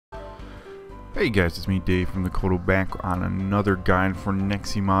Hey guys, it's me Dave from the KODO back on another guide for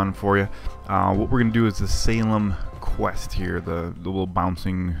Nexomon for you. What we're going to do is the Salem quest here, the little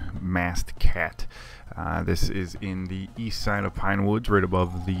bouncing masked cat. This is in the east side of Pine Woods, right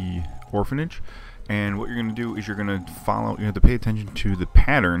above the orphanage. And what you're going to do is you're going to follow, you have to pay attention to the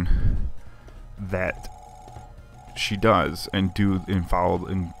pattern that she does and follow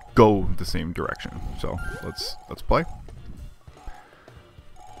and go the same direction. So let's play.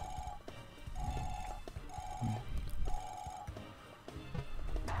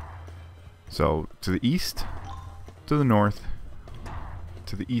 So, to the east, to the north,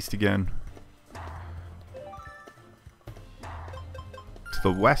 to the east again, to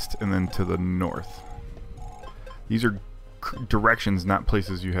the west, and then to the north. These are directions, not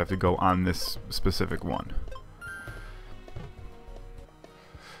places you have to go on this specific one.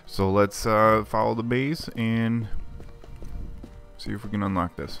 So let's follow the maze and see if we can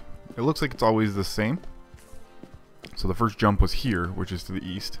unlock this. It looks like it's always the same. So the first jump was here, which is to the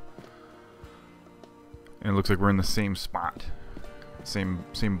east. And it looks like we're in the same spot, same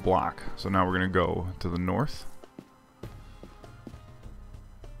block. So now we're gonna go to the north.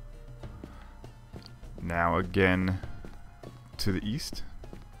 Now again to the east.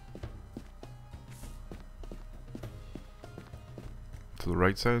 To the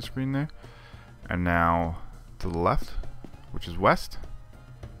right side of the screen there. And now to the left, which is west.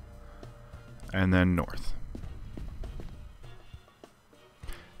 And then north.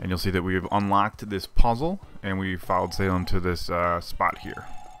 And you'll see that we have unlocked this puzzle, and we followed Salem to this spot here.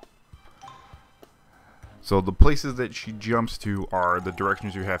 So the places that she jumps to are the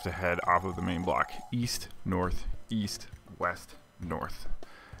directions you have to head off of the main block. East, north, east, west, north.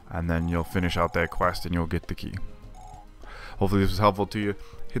 And then you'll finish out that quest and you'll get the key. Hopefully this was helpful to you.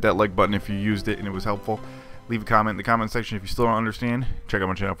 Hit that like button if you used it and it was helpful. Leave a comment in the comment section if you still don't understand. Check out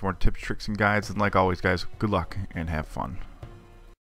my channel for more tips, tricks, and guides. And like always, guys, good luck and have fun.